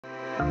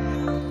I'm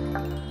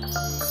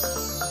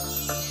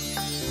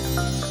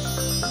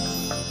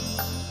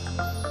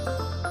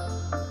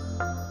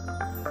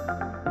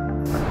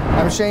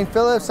Shane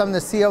Phillips, I'm the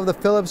CEO of the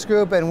Phillips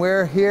Group, and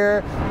we're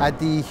here at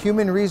the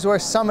Human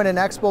Resource Summit and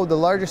Expo, the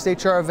largest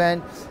HR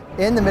event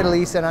in the Middle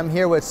East, and I'm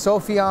here with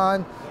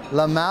Sofian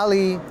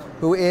Lomali,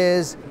 who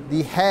is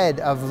the head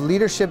of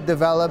leadership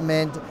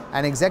development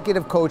and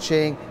executive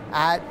coaching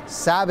at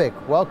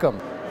SABIC. Welcome.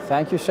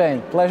 Thank you,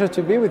 Shane. Pleasure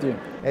to be with you.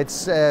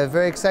 It's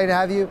very exciting to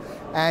have you.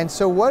 And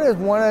so what is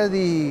one of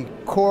the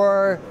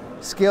core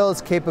skills,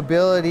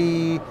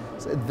 capability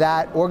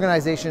that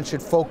organizations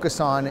should focus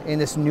on in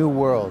this new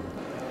world?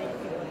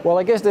 Well,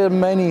 I guess there are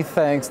many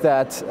things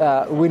that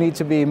we need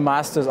to be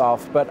masters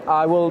of, but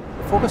I will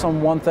focus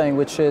on one thing,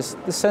 which is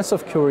the sense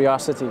of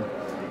curiosity.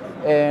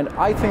 And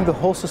I think the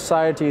whole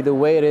society, the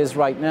way it is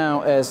right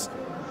now, is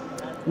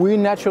we're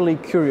naturally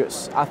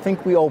curious. I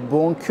think we are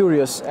born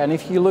curious, and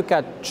if you look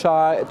at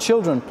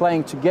children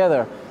playing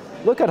together,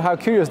 look at how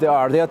curious they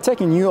are. They are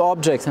taking new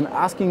objects and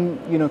asking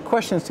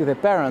questions to their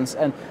parents,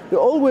 and they're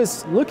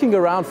always looking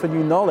around for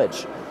new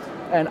knowledge.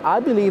 And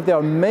I believe there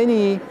are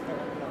many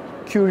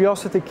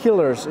curiosity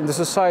killers in the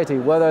society,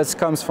 whether it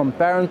comes from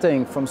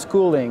parenting, from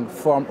schooling,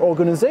 from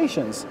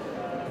organizations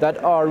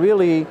that are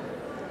really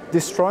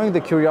destroying the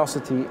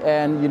curiosity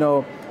and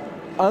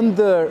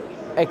under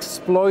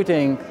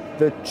exploiting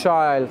the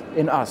child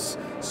in us.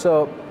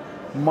 So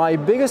my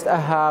biggest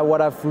aha,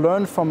 what I've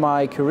learned from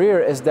my career,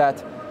 is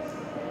that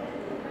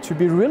to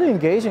be really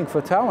engaging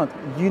for talent,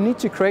 you need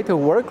to create a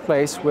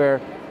workplace where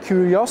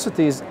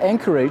curiosity is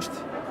encouraged.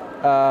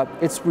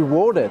 It's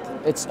rewarded.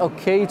 It's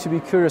okay to be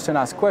curious and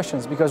ask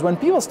questions, because when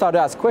people start to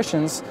ask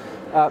questions,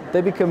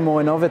 they become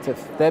more innovative,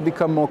 they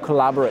become more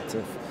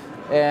collaborative,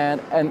 and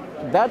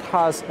that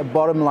has a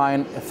bottom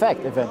line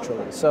effect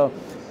eventually. So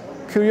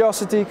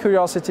curiosity,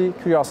 curiosity,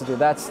 curiosity,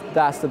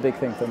 that's the big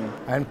thing for me.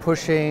 And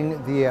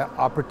pushing the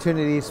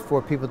opportunities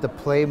for people to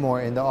play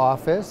more in the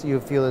office, you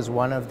feel, is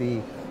one of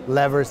the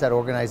levers that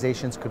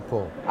organizations could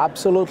pull.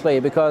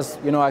 Absolutely, because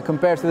I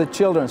compare to the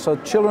children. So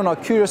children are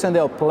curious and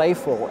they're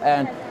playful,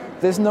 and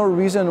there's no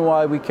reason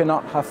why we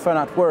cannot have fun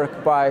at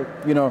work by,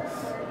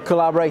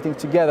 collaborating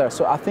together.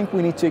 So I think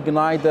we need to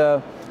ignite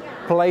the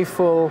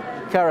playful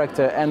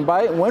character. And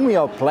when we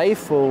are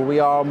playful, we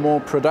are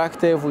more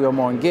productive, we are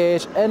more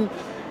engaged, and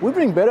we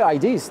bring better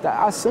ideas.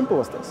 That's as simple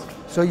as this.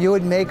 So you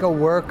would make a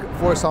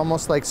workforce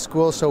almost like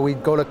school. So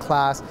we'd go to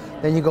class,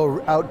 then you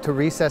go out to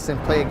recess and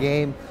play a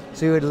game.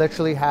 So you would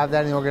literally have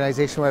that in the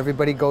organization where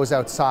everybody goes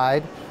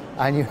outside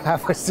and you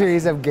have a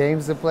series of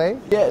games to play?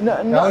 Yeah,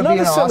 that would be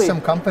an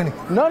awesome company.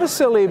 Not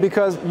necessarily,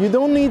 because you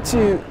don't need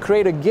to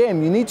create a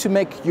game. You need to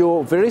make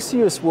your very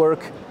serious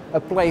work a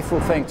playful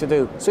thing to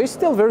do. So it's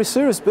still very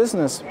serious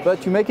business,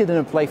 but you make it in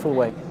a playful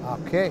way.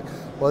 Okay,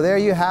 well there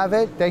you have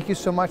it. Thank you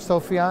so much,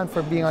 Sofian,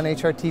 for being on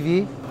HR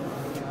TV.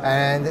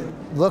 And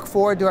look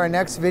forward to our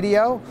next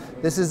video.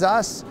 This is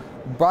us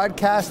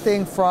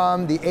broadcasting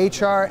from the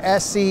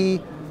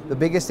HRSC, the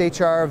biggest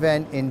HR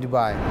event in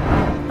Dubai.